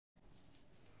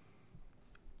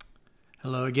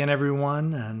Hello again,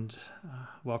 everyone, and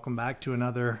welcome back to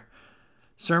another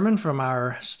sermon from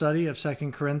our study of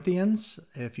 2 Corinthians.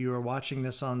 If you are watching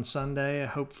this on Sunday,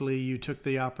 hopefully you took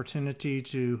the opportunity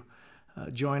to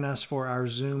join us for our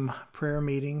Zoom prayer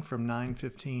meeting from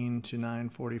 9:15 to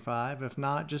 9:45. If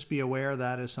not, just be aware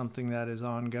that is something that is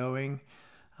ongoing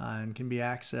and can be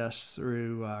accessed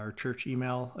through our church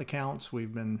email accounts.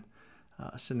 We've been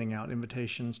sending out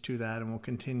invitations to that, and we'll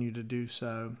continue to do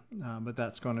so. But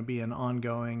that's going to be an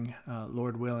ongoing,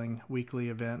 Lord willing, weekly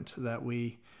event that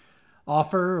we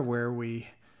offer, where we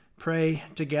pray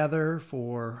together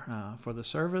for the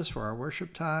service, for our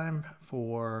worship time,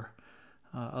 for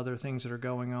other things that are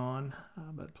going on.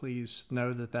 But please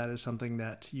know that that is something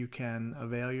that you can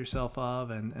avail yourself of,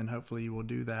 and hopefully you will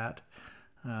do that.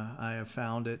 I have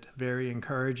found it very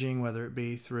encouraging, whether it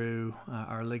be through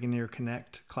our Ligonier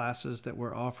Connect classes that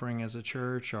we're offering as a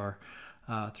church, or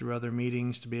through other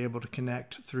meetings, to be able to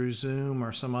connect through Zoom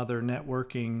or some other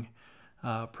networking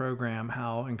program,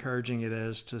 how encouraging it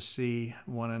is to see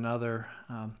one another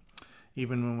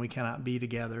even when we cannot be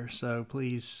together. So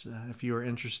please, if you are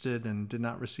interested and did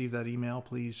not receive that email,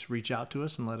 please reach out to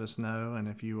us and let us know. And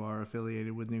if you are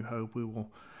affiliated with New Hope, we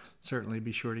will certainly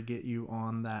be sure to get you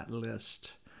on that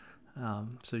list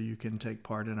so you can take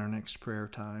part in our next prayer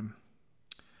time.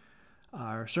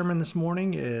 Our sermon this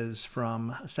morning is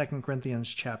from 2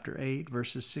 Corinthians chapter 8,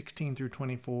 verses 16 through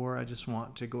 24. I just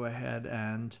want to go ahead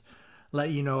and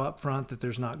let you know up front that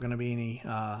there's not going to be any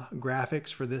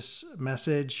graphics for this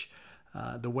message.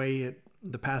 The way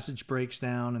the passage breaks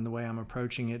down and the way I'm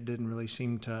approaching it didn't really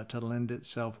seem to lend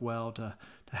itself well to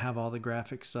have all the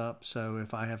graphics up. So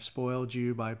if I have spoiled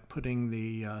you by putting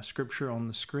the scripture on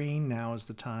the screen, now is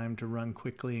the time to run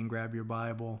quickly and grab your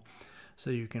Bible so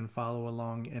you can follow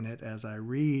along in it as I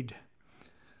read.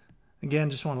 Again,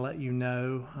 just want to let you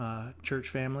know, church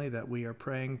family, that we are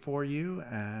praying for you,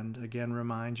 and again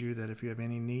remind you that if you have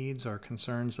any needs or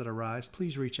concerns that arise,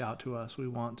 please reach out to us. We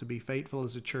want to be faithful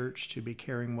as a church, to be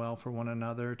caring well for one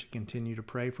another, to continue to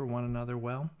pray for one another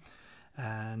well,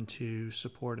 and to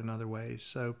support in other ways.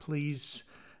 So please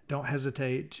don't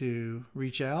hesitate to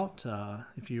reach out.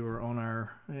 If you are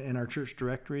in our church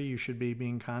directory, you should be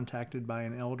being contacted by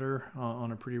an elder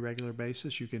on a pretty regular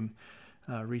basis. You can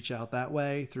reach out that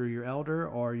way through your elder,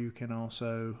 or you can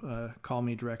also call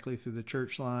me directly through the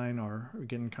church line, or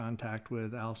get in contact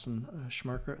with Allison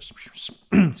Schmucker,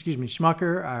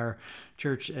 our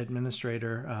church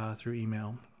administrator, through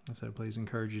email. So please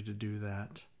encourage you to do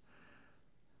that.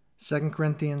 2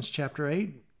 Corinthians chapter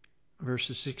 8,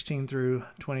 verses 16 through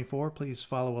 24. Please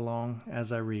follow along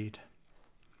as I read.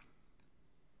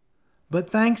 But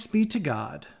thanks be to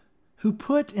God, who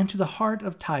put into the heart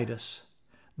of Titus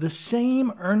the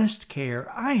same earnest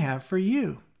care I have for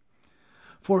you.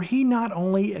 For he not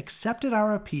only accepted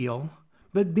our appeal,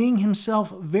 but being himself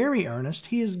very earnest,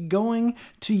 he is going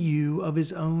to you of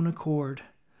his own accord.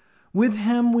 With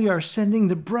him we are sending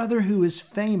the brother who is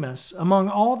famous among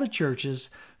all the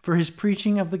churches for his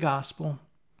preaching of the gospel.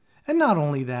 And not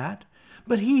only that,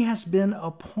 but he has been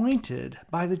appointed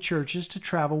by the churches to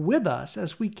travel with us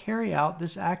as we carry out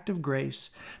this act of grace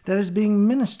that is being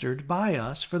ministered by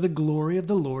us for the glory of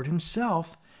the Lord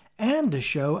himself, and to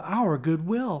show our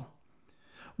goodwill.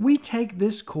 We take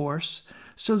this course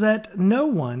so that no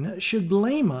one should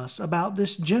blame us about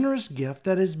this generous gift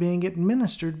that is being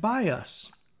administered by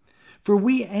us. For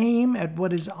we aim at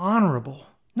what is honorable,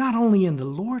 not only in the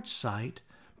Lord's sight,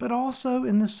 but also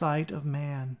in the sight of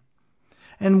man.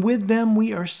 And with them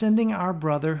we are sending our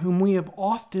brother, whom we have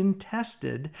often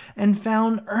tested and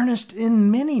found earnest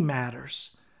in many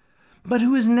matters, but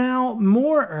who is now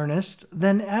more earnest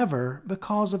than ever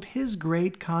because of his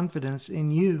great confidence in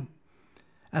you.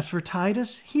 As for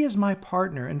Titus, he is my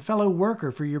partner and fellow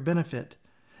worker for your benefit.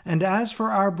 And as for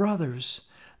our brothers,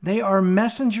 they are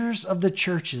messengers of the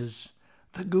churches,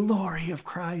 the glory of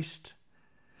Christ.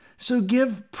 So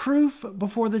give proof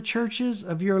before the churches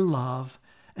of your love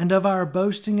and of our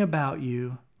boasting about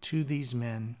you to these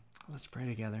men. Let's pray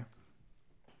together.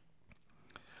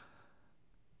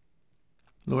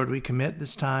 Lord, we commit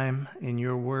this time in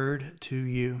your word to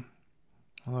you.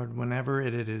 Lord, whenever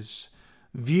it is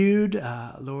viewed,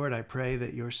 Lord, I pray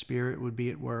that your Spirit would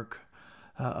be at work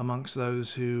amongst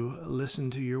those who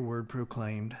listen to your word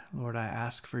proclaimed. Lord, I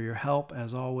ask for your help,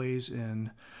 as always,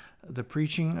 in the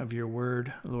preaching of your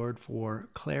word, Lord, for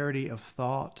clarity of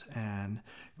thought and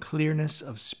clearness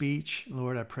of speech.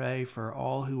 Lord, I pray for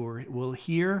all who will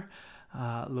hear,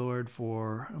 Lord,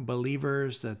 for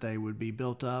believers, that they would be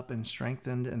built up and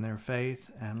strengthened in their faith,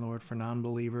 and Lord, for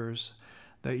non-believers,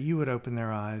 that you would open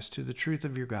their eyes to the truth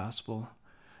of your gospel,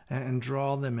 and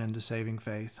draw them into saving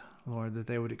faith, Lord, that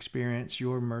they would experience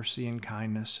your mercy and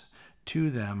kindness to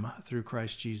them through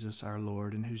Christ Jesus our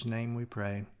Lord, in whose name we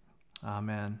pray.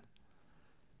 Amen.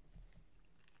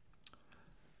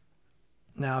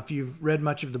 Now, if you've read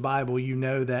much of the Bible, you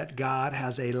know that God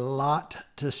has a lot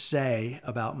to say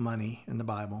about money in the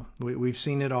Bible. We've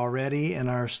seen it already in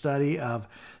our study of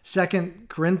 2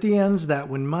 Corinthians, that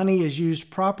when money is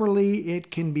used properly, it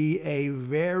can be a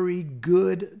very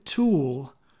good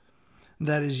tool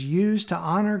that is used to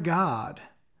honor God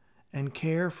and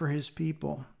care for his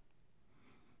people.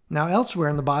 Now, elsewhere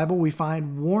in the Bible, we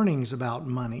find warnings about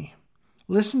money.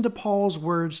 Listen to Paul's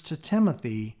words to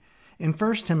Timothy in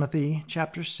 1 Timothy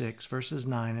chapter 6, verses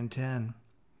 9 and 10.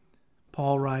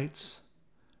 Paul writes,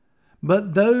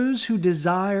 "But those who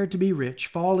desire to be rich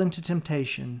fall into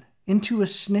temptation, into a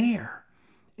snare,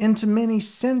 into many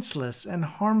senseless and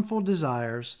harmful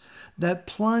desires that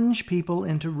plunge people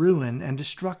into ruin and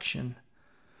destruction.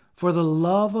 For the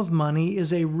love of money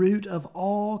is a root of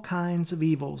all kinds of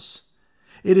evils.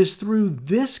 It is through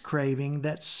this craving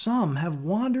that some have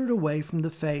wandered away from the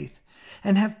faith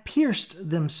and have pierced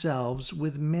themselves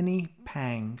with many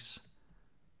pangs."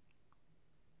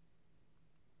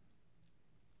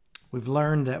 We've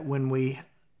learned that when we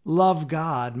love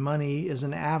God, money is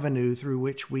an avenue through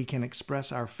which we can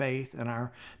express our faith and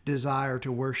our desire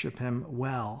to worship him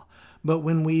well. But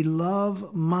when we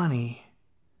love money,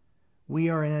 we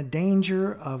are in a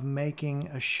danger of making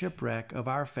a shipwreck of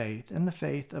our faith and the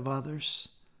faith of others.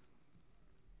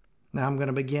 Now, I'm going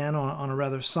to begin on a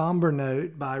rather somber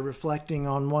note by reflecting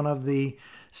on one of the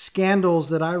scandals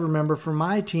that I remember from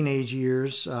my teenage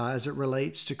years as it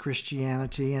relates to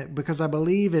Christianity, because I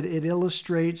believe it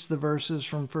illustrates the verses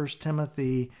from 1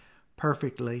 Timothy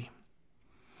perfectly.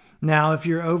 Now, if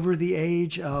you're over the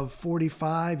age of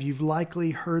 45, you've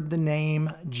likely heard the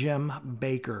name Jim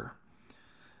Bakker.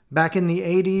 Back in the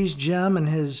 80s, Jim and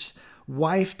his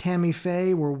wife Tammy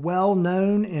Faye were well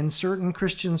known in certain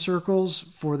Christian circles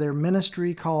for their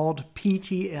ministry called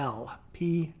PTL.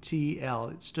 PTL.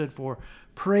 It stood for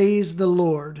Praise the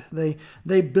Lord.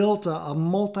 They built a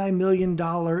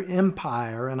multi-million-dollar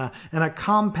empire and a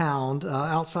compound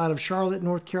outside of Charlotte,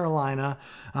 North Carolina,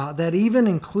 that even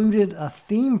included a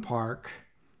theme park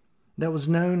that was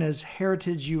known as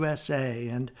Heritage USA.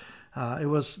 And it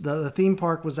was the theme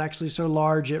park was actually so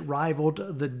large it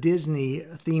rivaled the Disney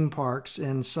theme parks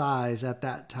in size at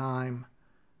that time.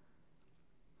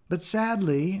 But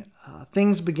sadly,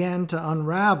 things began to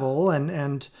unravel,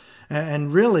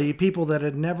 and really people that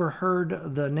had never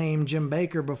heard the name Jim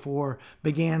Bakker before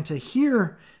began to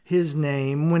hear his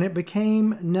name when it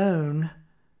became known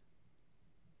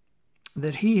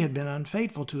that he had been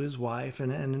unfaithful to his wife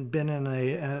and been in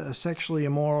a sexually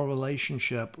immoral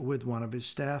relationship with one of his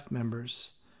staff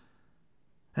members.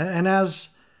 And as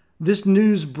this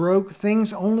news broke,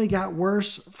 things only got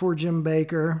worse for Jim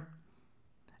Bakker,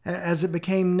 as it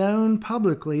became known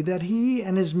publicly that he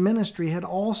and his ministry had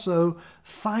also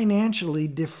financially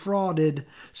defrauded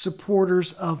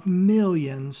supporters of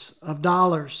millions of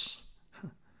dollars.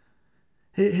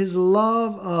 His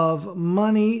love of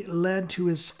money led to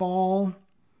his fall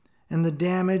and the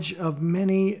damage of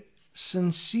many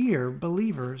sincere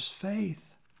believers'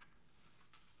 faith.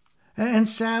 And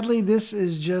sadly, this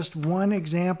is just one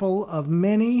example of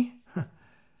many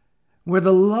where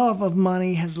the love of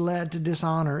money has led to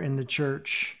dishonor in the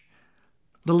church.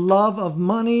 The love of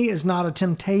money is not a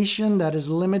temptation that is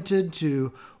limited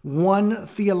to one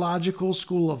theological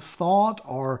school of thought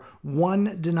or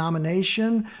one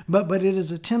denomination, but it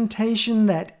is a temptation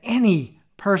that any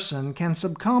person can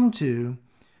succumb to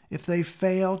if they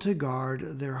fail to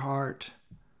guard their heart.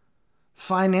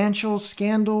 Financial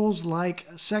scandals like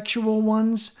sexual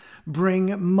ones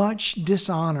bring much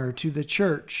dishonor to the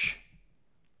church.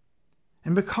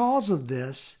 And because of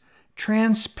this,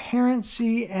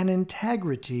 transparency and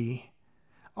integrity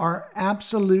are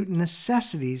absolute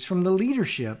necessities from the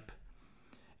leadership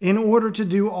in order to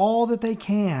do all that they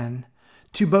can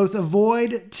to both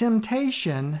avoid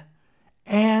temptation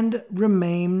and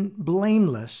remain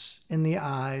blameless in the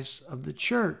eyes of the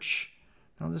church.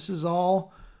 Now, this is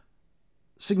all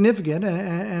significant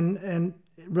and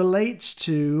relates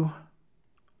to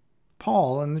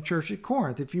Paul and the church at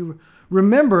Corinth. If you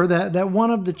remember that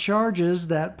one of the charges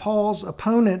that Paul's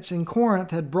opponents in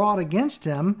Corinth had brought against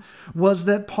him was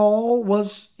that Paul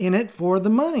was in it for the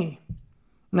money.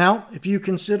 Now, if you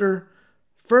consider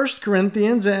 1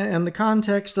 Corinthians and the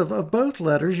context of both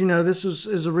letters, you know this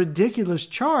is a ridiculous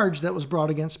charge that was brought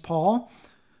against Paul,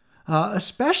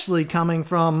 especially coming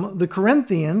from the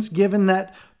Corinthians, given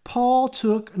that Paul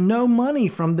took no money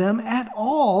from them at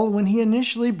all when he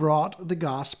initially brought the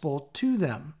gospel to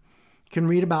them. You can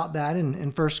read about that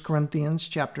in 1 Corinthians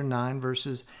chapter 9,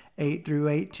 verses 8 through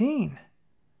 18.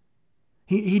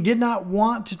 He did not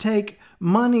want to take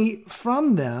money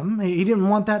from them. He didn't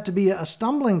want that to be a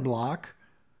stumbling block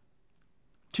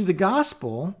to the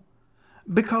gospel,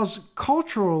 because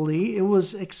culturally it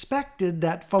was expected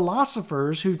that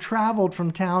philosophers who traveled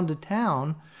from town to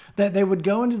town, that they would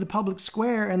go into the public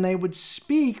square and they would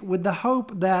speak with the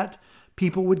hope that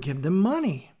people would give them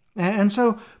money. And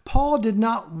so Paul did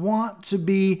not want to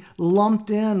be lumped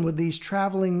in with these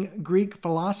traveling Greek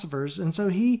philosophers. And so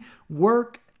he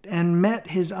worked and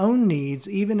met his own needs,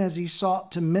 even as he sought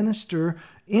to minister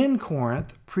in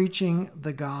Corinth, preaching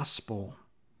the gospel.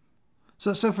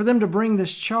 So for them to bring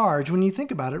this charge, when you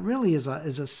think about it, really is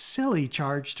a silly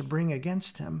charge to bring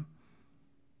against him.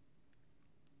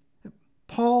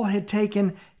 Paul had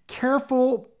taken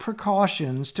careful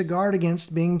precautions to guard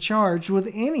against being charged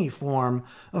with any form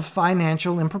of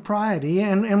financial impropriety.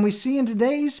 And we see in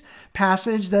today's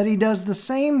passage that he does the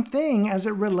same thing as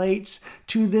it relates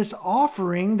to this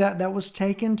offering that was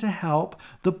taken to help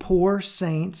the poor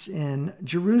saints in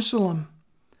Jerusalem.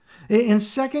 In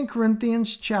 2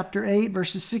 Corinthians chapter 8,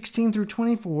 verses 16 through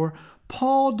 24,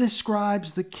 Paul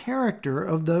describes the character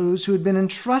of those who had been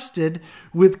entrusted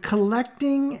with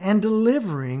collecting and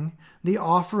delivering the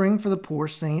offering for the poor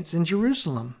saints in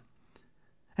Jerusalem.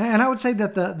 And I would say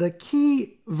that the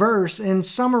key verse in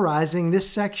summarizing this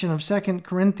section of 2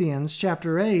 Corinthians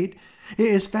chapter 8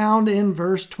 is found in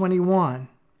verse 21.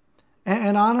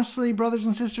 And honestly, brothers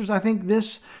and sisters, I think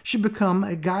this should become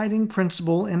a guiding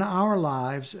principle in our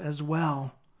lives as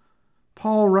well.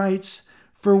 Paul writes,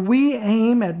 "For we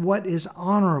aim at what is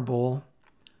honorable,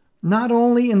 not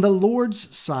only in the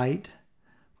Lord's sight,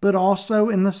 but also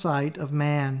in the sight of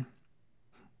man."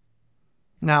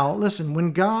 Now, listen,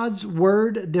 when God's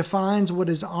word defines what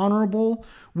is honorable,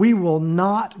 we will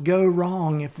not go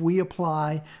wrong if we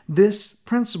apply this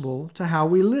principle to how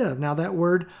we live. Now, that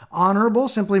word honorable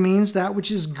simply means that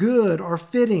which is good or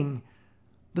fitting,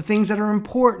 the things that are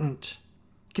important.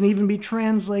 It can even be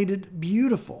translated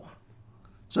beautiful.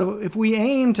 So if we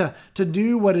aim to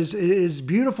do what is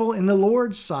beautiful in the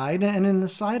Lord's sight and in the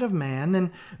sight of man,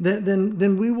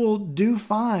 then we will do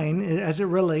fine as it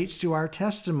relates to our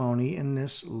testimony in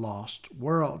this lost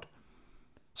world.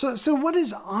 So what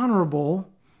is honorable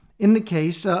in the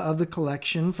case of the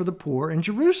collection for the poor in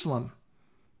Jerusalem?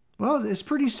 Well, it's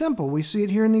pretty simple. We see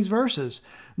it here in these verses.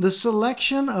 The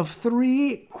selection of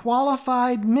 3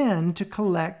 qualified men to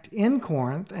collect in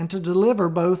Corinth and to deliver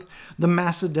both the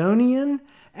Macedonian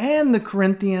and the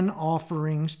Corinthian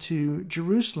offerings to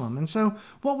Jerusalem. And so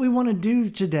what we want to do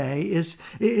today is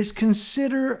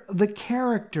consider the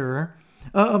character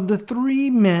of the 3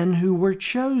 men who were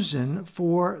chosen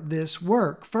for this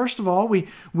work. First of all,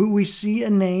 we see a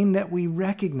name that we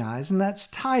recognize, and that's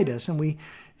Titus. And we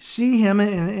see him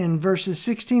in verses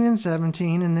 16 and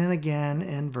 17, and then again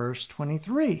in verse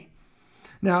 23.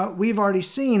 Now, we've already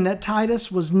seen that Titus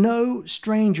was no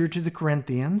stranger to the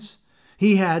Corinthians.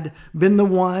 He had been the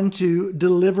one to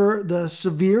deliver the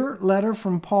severe letter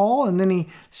from Paul, and then he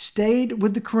stayed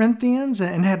with the Corinthians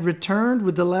and had returned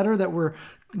with the letter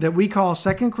that we call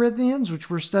 2 Corinthians,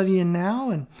 which we're studying now.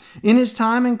 And in his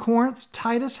time in Corinth,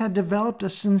 Titus had developed a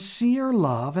sincere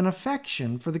love and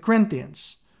affection for the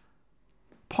Corinthians.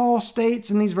 Paul states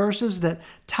in these verses that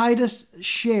Titus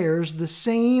shares the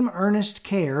same earnest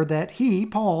care that he,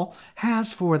 Paul,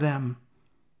 has for them,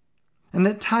 and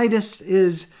that Titus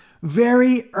is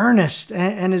very earnest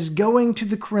and is going to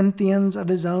the Corinthians of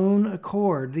his own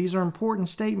accord. These are important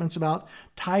statements about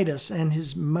Titus and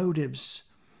his motives.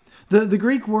 The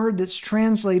Greek word that's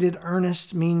translated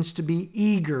earnest means to be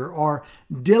eager or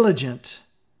diligent.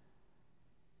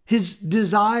 His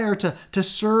desire to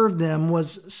serve them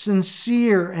was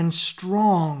sincere and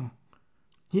strong.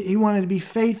 He wanted to be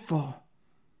faithful.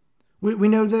 We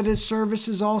know that his service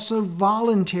is also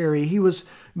voluntary. He was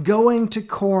going to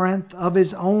Corinth of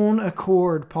his own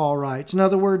accord, Paul writes. In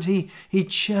other words, he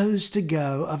chose to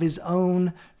go of his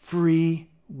own free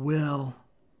will.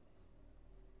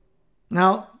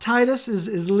 Now, Titus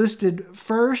is listed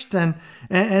first and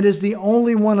is the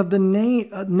only one of the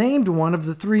named one of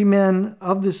the 3 men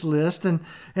of this list.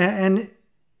 And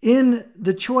in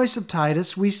the choice of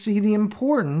Titus, we see the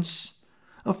importance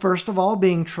of, first of all,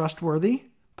 being trustworthy.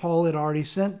 Paul had already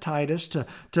sent Titus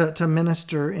to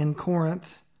minister in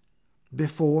Corinth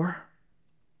before.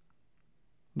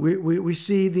 We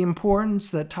see the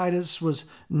importance that Titus was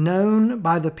known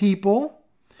by the people.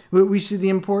 We see the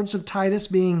importance of Titus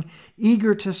being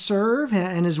eager to serve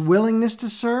and his willingness to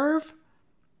serve.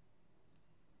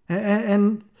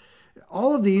 And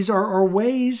all of these are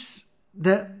ways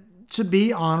that to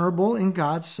be honorable in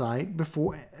God's sight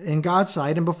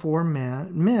and before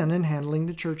men in handling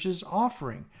the church's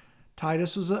offering.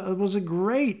 Titus was a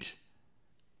great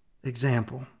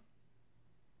example.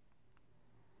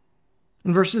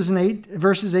 In verses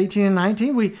 18 and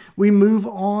 19, we move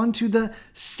on to the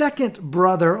second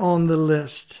brother on the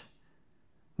list.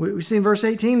 We see in verse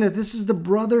 18 that this is the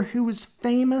brother who was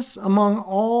famous among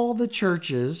all the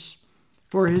churches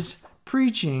for his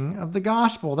preaching of the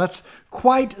gospel. That's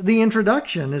quite the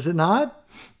introduction, is it not?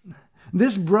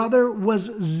 This brother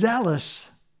was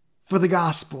zealous for the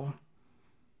gospel.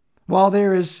 While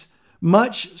there is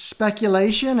much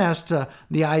speculation as to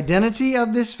the identity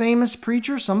of this famous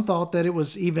preacher, some thought that it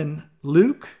was even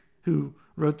Luke who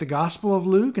wrote the Gospel of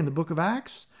Luke in the book of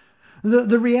Acts.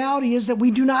 The reality is that we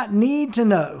do not need to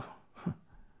know.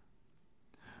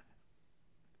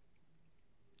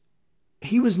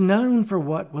 He was known for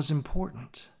what was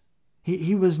important.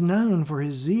 He was known for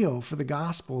his zeal for the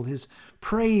gospel. His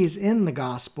praise in the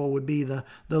gospel would be the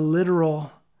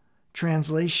literal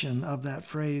translation of that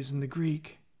phrase in the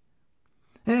Greek.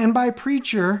 And by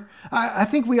preacher, I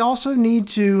think we also need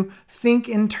to think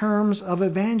in terms of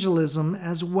evangelism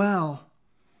as well.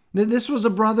 This was a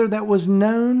brother that was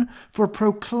known for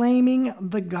proclaiming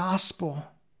the gospel.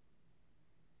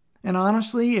 And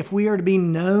honestly, if we are to be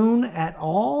known at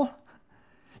all,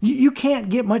 you can't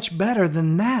get much better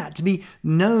than that, to be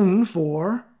known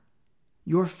for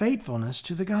your faithfulness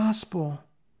to the gospel.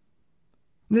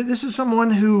 This is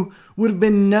someone who would have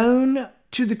been known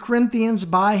to the Corinthians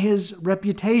by his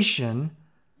reputation,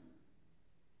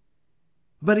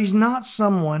 but he's not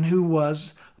someone who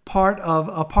was part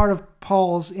of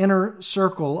Paul's inner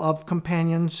circle of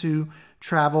companions who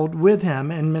traveled with him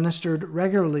and ministered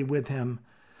regularly with him.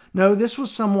 No, this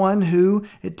was someone who,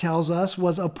 it tells us,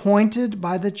 was appointed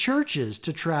by the churches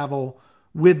to travel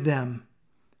with them.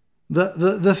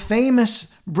 The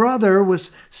famous brother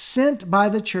was sent by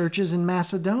the churches in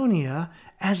Macedonia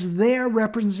as their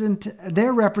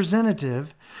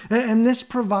representative, and this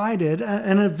provided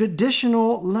an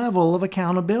additional level of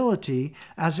accountability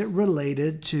as it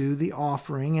related to the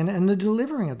offering and the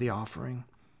delivering of the offering.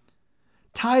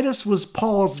 Titus was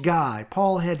Paul's guy.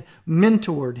 Paul had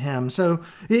mentored him, so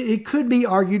it could be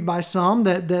argued by some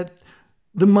that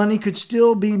the money could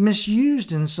still be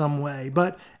misused in some way,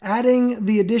 but adding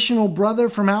the additional brother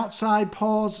from outside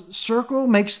Paul's circle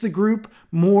makes the group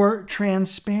more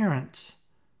transparent.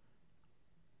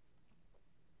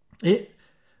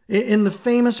 In the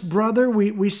famous brother,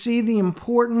 we see the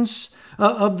importance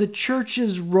of the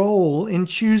church's role in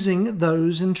choosing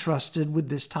those entrusted with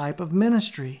this type of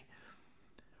ministry.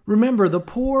 Remember, the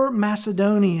poor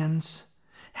Macedonians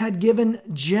had given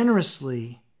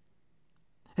generously,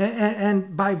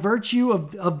 and by virtue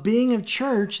of being a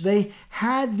church, they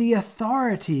had the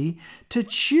authority to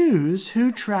choose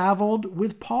who traveled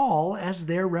with Paul as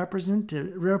their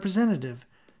representative.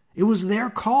 It was their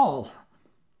call.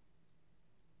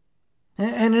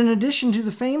 And in addition to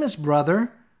the famous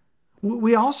brother,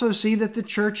 we also see that the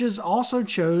churches also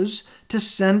chose to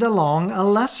send along a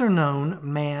lesser-known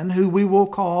man who we will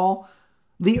call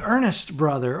the earnest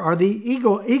brother or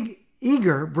the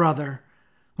eager brother.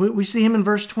 We see him in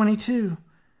verse 22.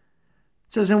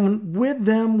 It says, "And with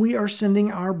them we are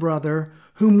sending our brother,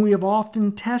 whom we have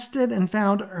often tested and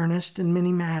found earnest in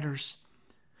many matters,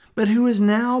 but who is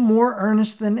now more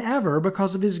earnest than ever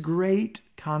because of his great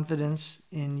confidence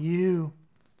in you."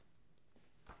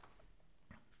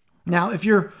 Now, if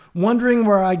you're wondering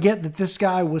where I get that this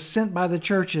guy was sent by the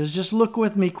churches, just look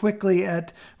with me quickly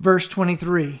at verse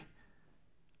 23.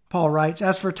 Paul writes,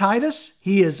 "As for Titus,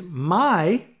 he is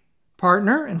my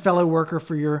partner and fellow worker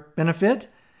for your benefit.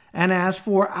 And as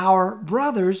for our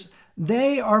brothers,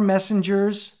 they are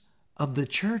messengers of the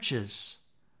churches,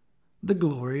 the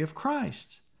glory of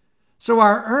Christ." So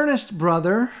our earnest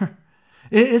brother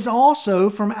is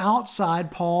also from outside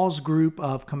Paul's group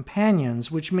of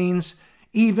companions, which means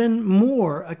even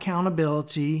more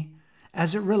accountability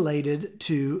as it related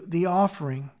to the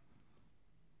offering.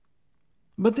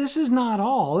 But this is not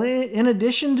all. In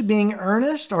addition to being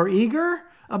earnest or eager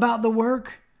about the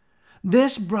work,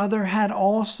 this brother had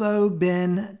also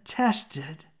been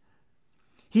tested.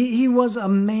 He was a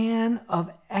man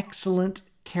of excellent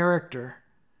character,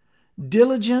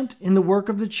 diligent in the work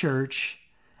of the church,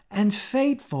 and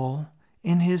faithful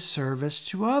in his service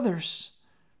to others.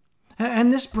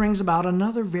 And this brings about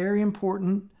another very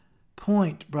important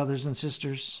point, brothers and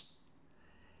sisters.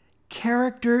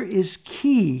 Character is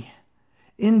key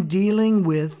in dealing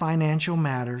with financial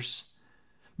matters,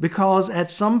 because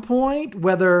at some point,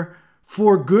 whether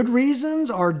for good reasons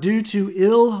or due to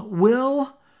ill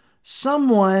will,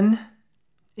 someone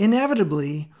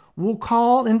inevitably will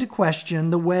call into question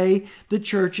the way the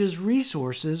church's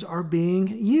resources are being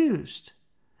used.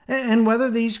 And whether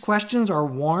these questions are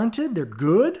warranted, they're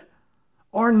good,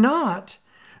 or not,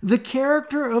 the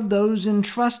character of those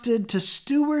entrusted to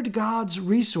steward God's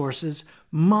resources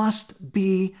must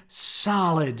be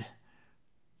solid.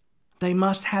 They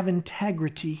must have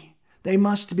integrity. They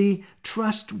must be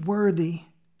trustworthy.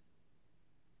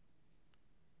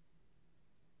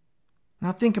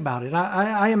 Now think about it.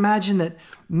 I imagine that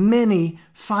many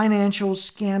financial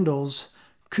scandals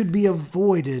could be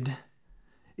avoided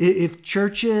if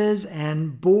churches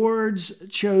and boards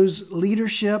chose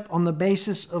leadership on the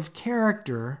basis of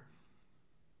character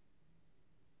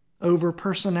over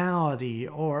personality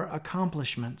or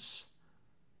accomplishments.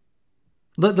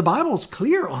 The Bible's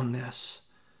clear on this.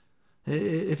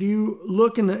 If you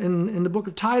look in the book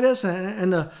of Titus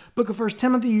and the book of 1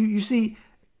 Timothy, you see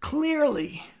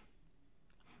clearly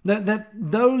that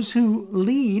those who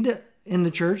lead in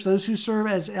the church, those who serve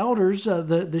as elders,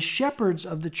 the shepherds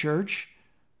of the church,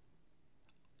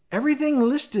 everything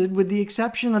listed with the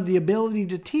exception of the ability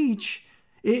to teach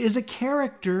is a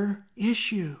character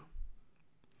issue.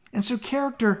 And so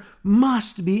character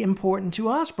must be important to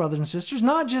us, brothers and sisters,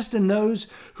 not just in those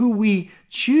who we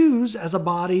choose as a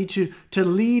body to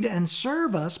lead and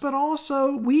serve us, but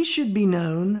also we should be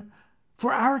known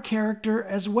for our character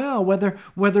as well,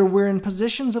 whether we're in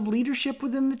positions of leadership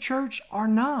within the church or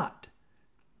not.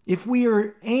 If we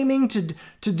are aiming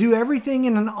to do everything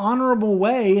in an honorable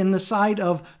way in the sight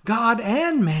of God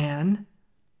and man,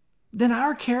 then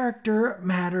our character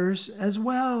matters as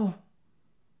well.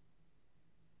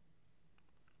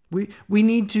 We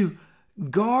need to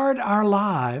guard our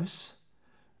lives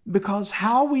because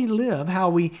how we live, how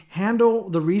we handle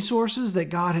the resources that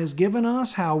God has given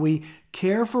us, how we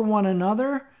care for one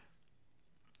another,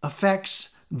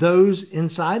 affects those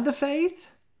inside the faith,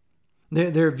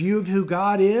 their view of who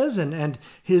God is and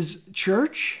His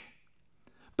church,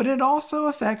 but it also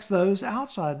affects those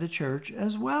outside the church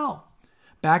as well.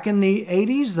 Back in the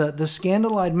 80s, the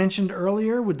scandal I'd mentioned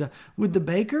earlier with the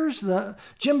Bakkers,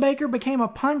 Jim Bakker became a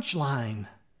punchline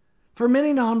for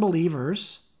many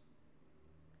non-believers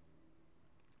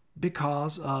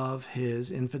because of his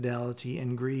infidelity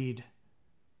and greed.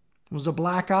 It was a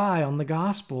black eye on the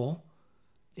gospel,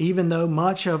 even though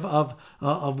much of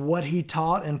what he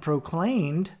taught and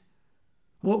proclaimed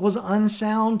was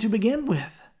unsound to begin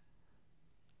with.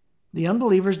 The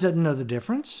unbelievers didn't know the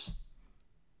difference.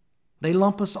 They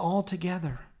lump us all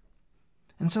together.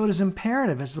 And so it is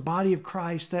imperative as the body of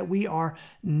Christ that we are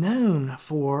known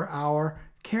for our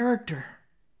character.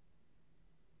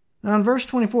 Now in verse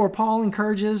 24, Paul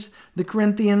encourages the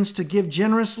Corinthians to give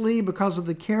generously because of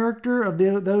the character of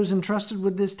those entrusted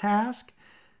with this task.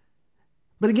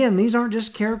 But again, these aren't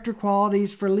just character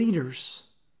qualities for leaders.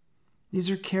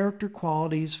 These are character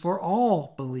qualities for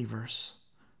all believers.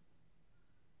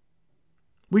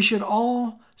 We should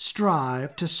all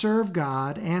strive to serve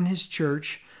God and His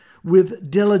church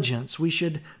with diligence. We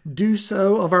should do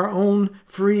so of our own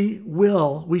free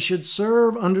will. We should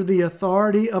serve under the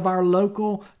authority of our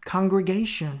local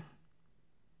congregation.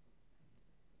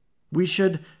 We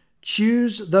should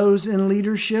choose those in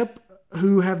leadership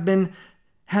who have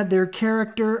had their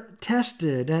character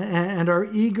tested and are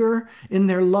eager in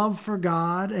their love for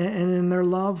God and in their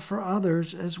love for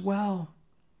others as well.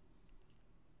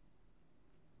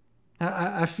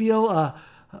 I feel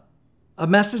a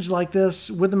message like this,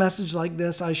 with a message like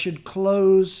this, I should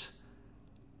close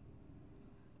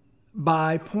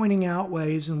by pointing out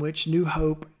ways in which New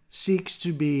Hope seeks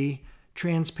to be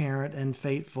transparent and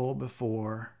faithful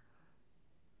before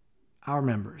our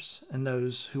members and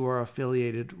those who are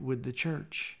affiliated with the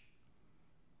church.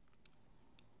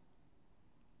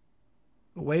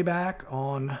 Way back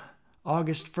on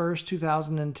August 1st,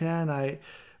 2010,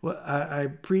 I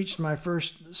preached my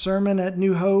first sermon at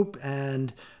New Hope,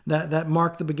 and that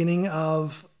marked the beginning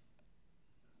of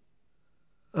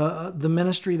the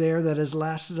ministry there that has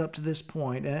lasted up to this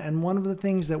point. And one of the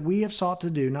things that we have sought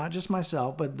to do, not just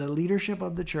myself, but the leadership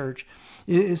of the church,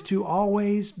 is to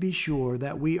always be sure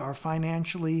that we are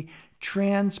financially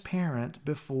transparent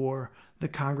before the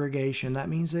congregation. That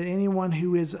means that anyone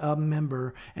who is a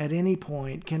member at any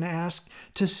point can ask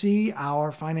to see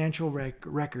our financial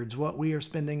records, what we are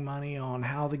spending money on,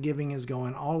 how the giving is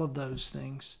going, all of those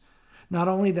things. Not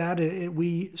only that,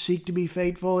 we seek to be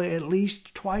faithful at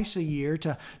least twice a year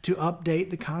to update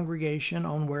the congregation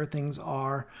on where things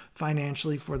are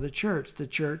financially for the church. The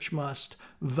church must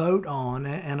vote on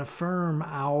and affirm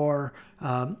our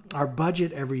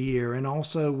budget every year, and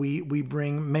also we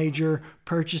bring major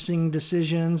purchasing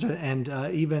decisions, and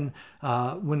even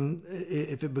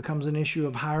if it becomes an issue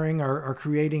of hiring or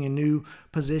creating a new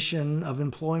position of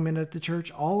employment at the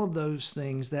church, all of those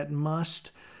things that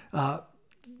must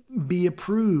be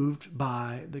approved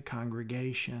by the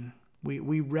congregation.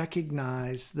 We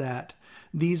recognize that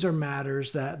these are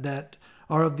matters that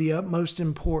are of the utmost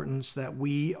importance, that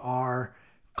we are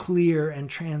clear and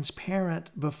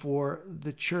transparent before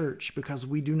the church, because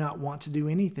we do not want to do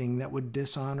anything that would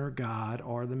dishonor God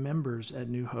or the members at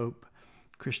New Hope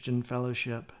Christian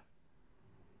Fellowship.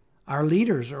 Our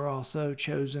leaders are also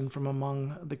chosen from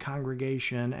among the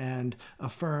congregation and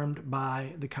affirmed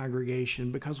by the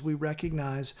congregation, because we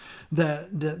recognize that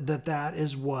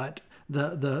is what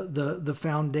the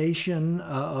foundation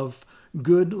of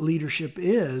good leadership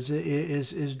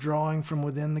is drawing from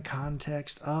within the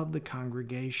context of the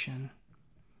congregation.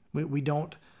 We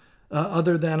don't,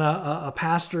 other than a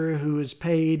pastor who is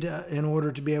paid in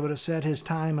order to be able to set his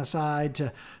time aside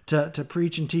to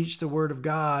preach and teach the Word of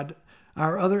God,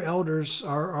 our other elders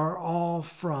are all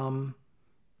from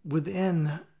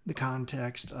within the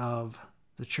context of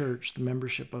the church, the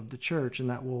membership of the church, and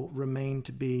that will remain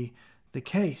to be the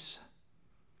case.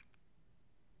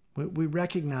 We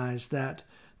recognize that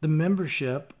the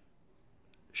membership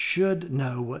should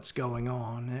know what's going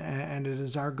on, and it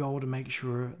is our goal to make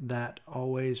sure that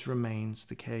always remains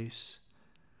the case.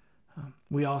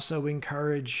 We also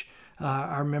encourage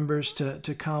our members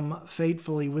to come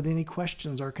faithfully with any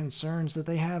questions or concerns that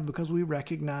they have, because we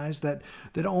recognize that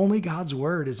only God's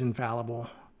Word is infallible.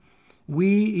 We,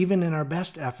 even in our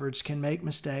best efforts, can make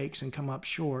mistakes and come up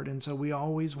short, and so we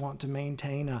always want to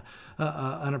maintain an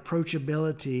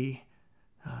approachability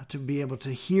to be able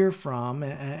to hear from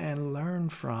and learn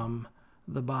from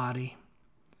the body.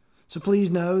 So please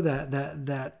know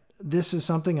that this is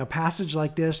something, a passage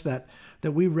like this, that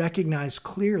we recognize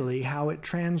clearly how it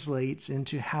translates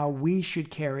into how we should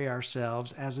carry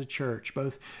ourselves as a church,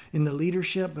 both in the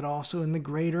leadership but also in the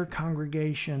greater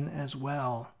congregation as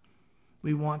well.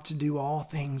 We want to do all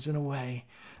things in a way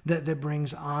that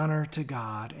brings honor to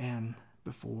God and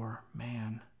before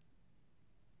man.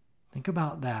 Think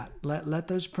about that. Let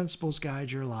those principles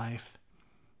guide your life,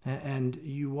 and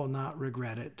you will not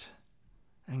regret it.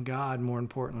 And God, more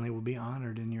importantly, will be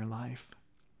honored in your life.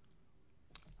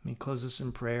 Let me close this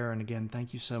in prayer. And again,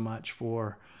 thank you so much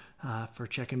for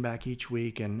checking back each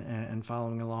week and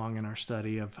following along in our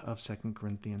study of 2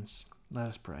 Corinthians. Let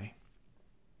us pray.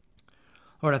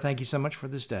 Lord, I thank you so much for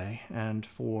this day and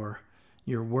for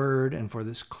your word, and for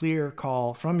this clear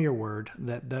call from your word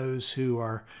that those who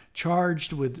are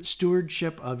charged with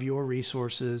stewardship of your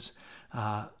resources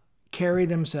carry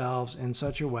themselves in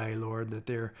such a way, Lord, that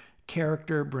their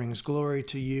character brings glory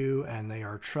to you and they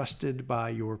are trusted by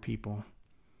your people.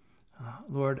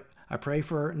 Lord, I pray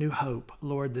for New Hope,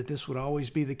 Lord, that this would always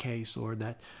be the case, Lord,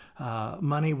 that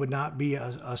money would not be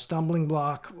a stumbling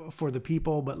block for the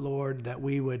people, but Lord, that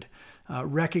we would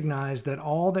recognize that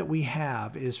all that we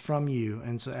have is from you.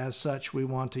 And so as such, we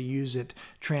want to use it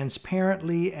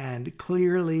transparently and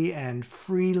clearly and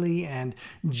freely and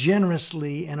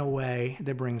generously in a way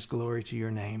that brings glory to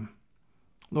your name.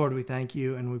 Lord, we thank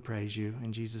you and we praise you.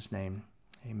 In Jesus' name,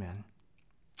 amen.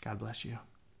 God bless you.